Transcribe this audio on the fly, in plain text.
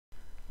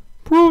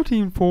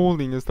Protein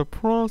folding is the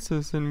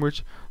process in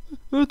which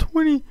the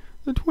 20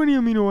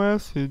 amino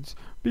acids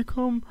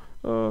become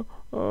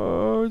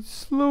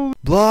slowly.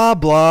 Blah,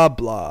 blah,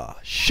 blah.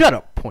 Shut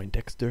up,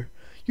 Poindexter.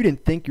 You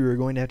didn't think you were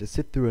going to have to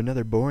sit through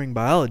another boring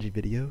biology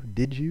video,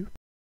 did you?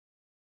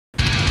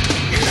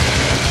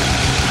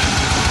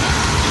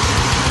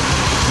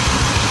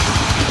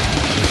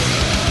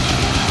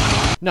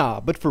 Nah,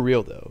 but for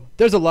real though,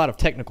 there's a lot of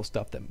technical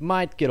stuff that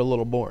might get a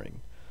little boring.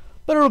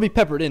 But it'll be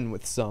peppered in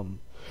with some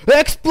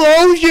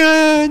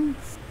explosions!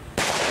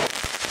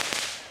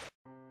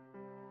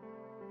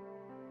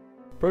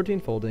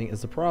 Protein folding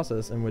is the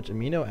process in which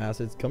amino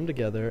acids come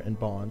together and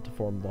bond to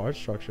form large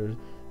structures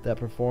that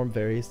perform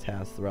various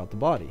tasks throughout the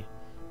body.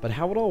 But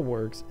how it all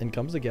works and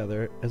comes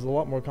together is a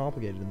lot more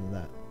complicated than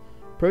that.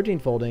 Protein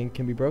folding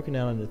can be broken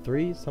down into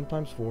 3,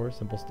 sometimes 4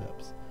 simple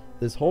steps.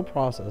 This whole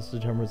process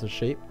determines the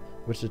shape,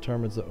 which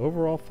determines the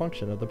overall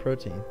function of the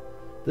protein.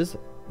 This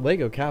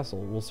Lego castle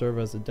will serve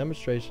as a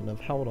demonstration of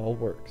how it all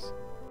works.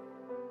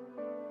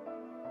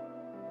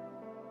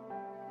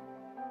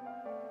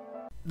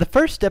 The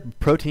first step of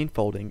protein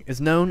folding is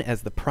known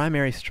as the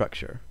primary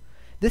structure.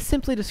 This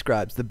simply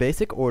describes the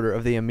basic order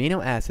of the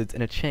amino acids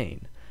in a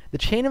chain. The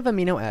chain of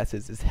amino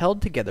acids is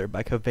held together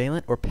by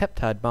covalent or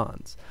peptide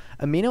bonds.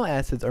 Amino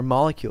acids are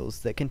molecules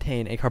that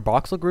contain a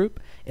carboxyl group,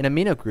 an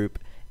amino group,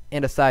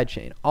 and a side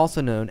chain, also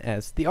known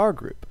as the R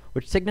group,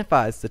 which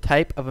signifies the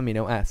type of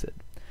amino acid.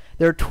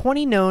 There are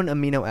 20 known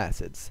amino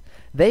acids.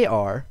 They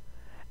are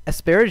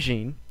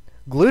asparagine,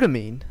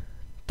 glutamine,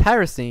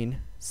 tyrosine,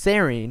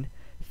 serine,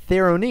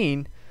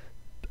 threonine,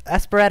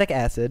 aspartic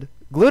acid,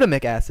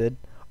 glutamic acid,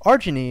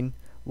 arginine,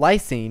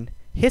 lysine,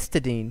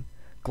 histidine,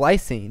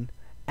 glycine,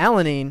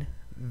 alanine,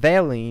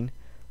 valine,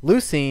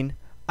 leucine,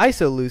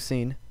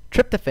 isoleucine,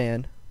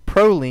 tryptophan,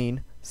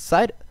 proline,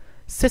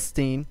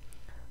 cysteine,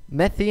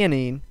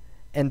 methionine,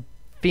 and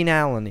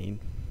phenylalanine.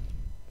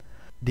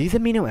 These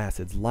amino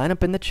acids line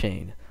up in the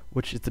chain,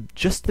 which is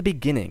just the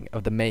beginning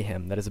of the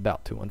mayhem that is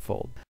about to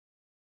unfold.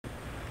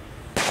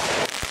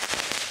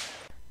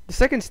 The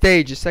second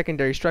stage is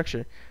secondary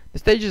structure. The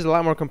stage is a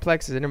lot more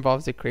complex as it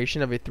involves the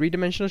creation of a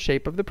three-dimensional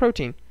shape of the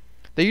protein.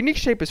 The unique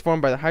shape is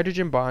formed by the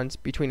hydrogen bonds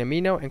between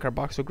amino and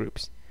carboxyl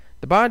groups.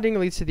 The bonding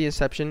leads to the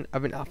inception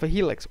of an alpha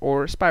helix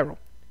or spiral.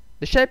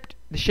 The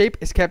shape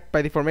is kept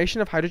by the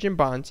formation of hydrogen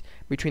bonds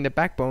between the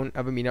backbone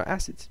of amino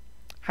acids.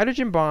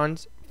 Hydrogen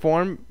bonds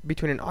form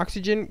between an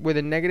oxygen with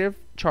a negative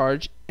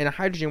charge and a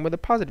hydrogen with a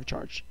positive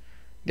charge.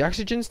 The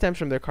oxygen stems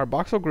from the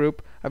carboxyl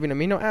group of an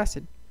amino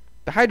acid.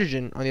 The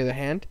hydrogen, on the other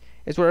hand,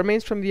 is what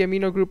remains from the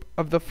amino group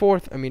of the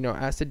fourth amino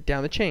acid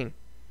down the chain.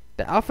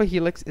 The alpha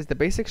helix is the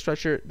basic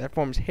structure that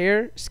forms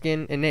hair,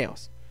 skin, and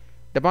nails.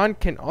 The bond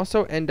can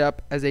also end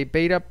up as a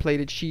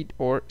beta-plated sheet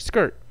or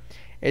skirt.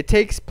 It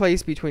takes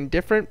place between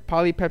different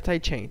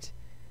polypeptide chains.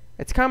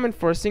 It's common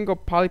for a single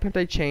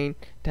polypeptide chain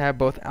to have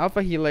both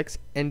alpha helix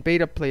and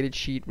beta-plated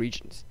sheet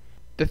regions.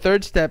 The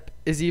third step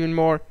is even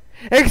more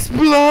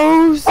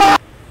explosive!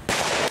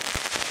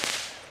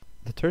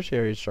 The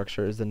tertiary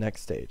structure is the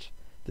next stage.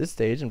 This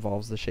stage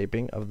involves the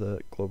shaping of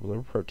the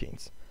globular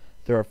proteins.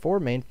 There are 4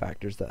 main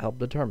factors that help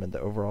determine the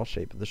overall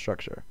shape of the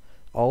structure.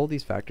 All of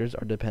these factors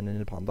are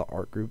dependent upon the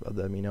R group of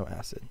the amino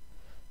acid.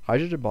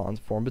 Hydrogen bonds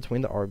form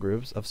between the R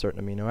groups of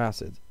certain amino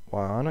acids,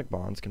 while ionic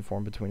bonds can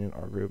form between an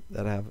R group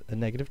that have a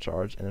negative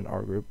charge and an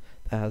R group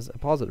that has a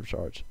positive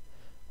charge.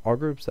 R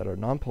groups that are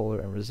nonpolar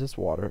and resist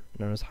water,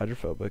 known as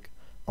hydrophobic,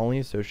 only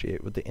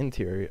associate with the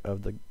interior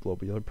of the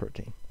globular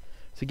protein.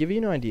 To give you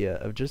an idea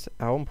of just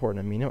how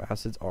important amino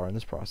acids are in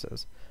this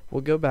process,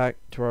 we'll go back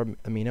to our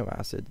amino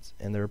acids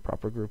and their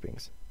proper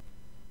groupings.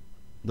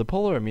 The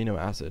polar amino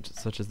acids,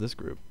 such as this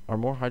group, are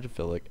more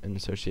hydrophilic and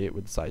associate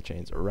with side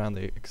chains around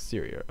the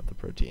exterior of the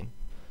protein.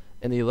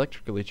 In the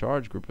electrically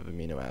charged group of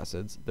amino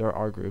acids, there are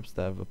R groups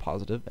that have a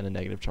positive and a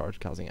negative charge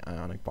causing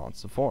ionic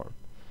bonds to form.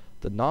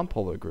 The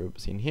nonpolar group,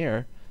 seen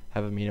here,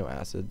 have amino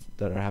acids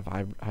that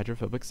have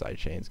hydrophobic side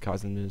chains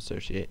causing them to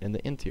associate in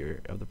the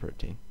interior of the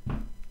protein.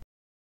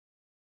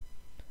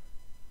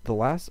 The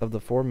last of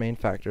the 4 main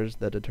factors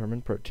that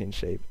determine protein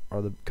shape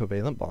are the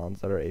covalent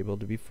bonds that are able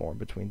to be formed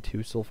between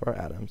 2 sulfur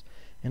atoms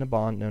and a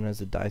bond known as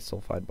a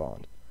disulfide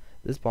bond.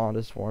 This bond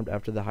is formed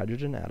after the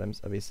hydrogen atoms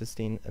of a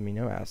cysteine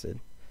amino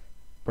acid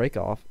break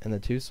off and the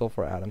 2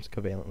 sulfur atoms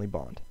covalently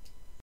bond.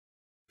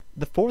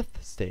 The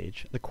fourth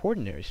stage, the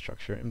quaternary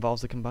structure,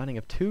 involves the combining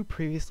of 2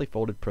 previously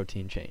folded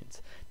protein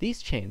chains.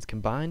 These chains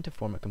combine to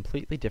form a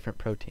completely different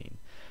protein.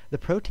 The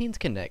proteins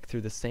connect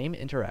through the same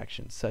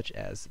interactions such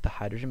as the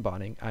hydrogen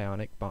bonding,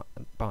 ionic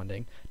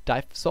bonding,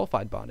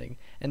 disulfide bonding,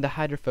 and the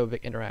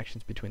hydrophobic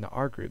interactions between the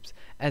R groups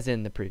as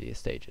in the previous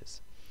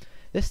stages.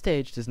 This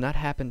stage does not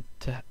happen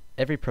to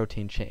every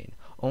protein chain,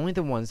 only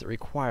the ones that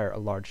require a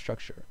large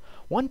structure.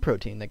 One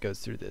protein that goes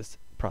through this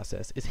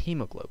process is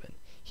hemoglobin.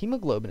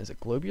 Hemoglobin is a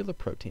globular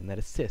protein that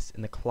assists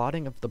in the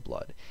clotting of the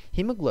blood.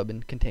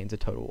 Hemoglobin contains a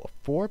total of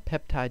 4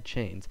 peptide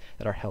chains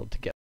that are held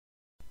together.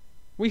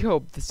 We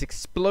hope this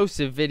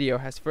explosive video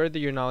has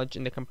furthered your knowledge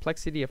in the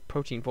complexity of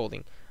protein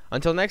folding.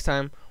 Until next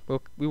time,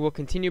 we will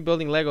continue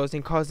building Legos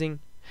and causing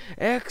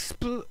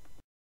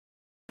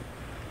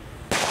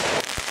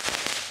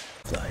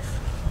Life.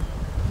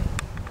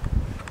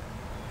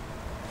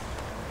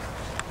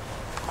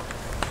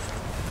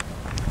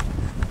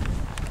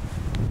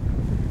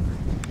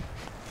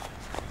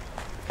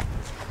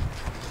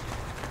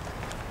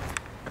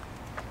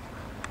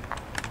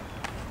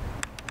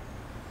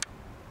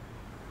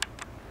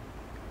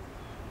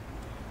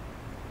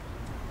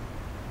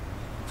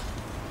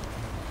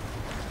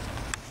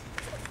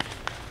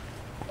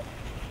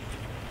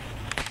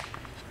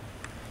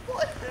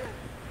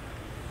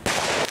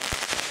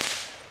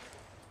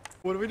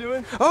 What are we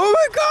doing? Oh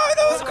my god,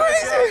 that was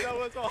crazy! That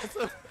was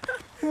awesome.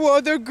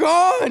 Whoa, they're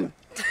gone!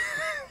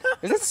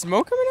 Is that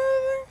smoke coming out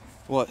of there?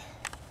 What?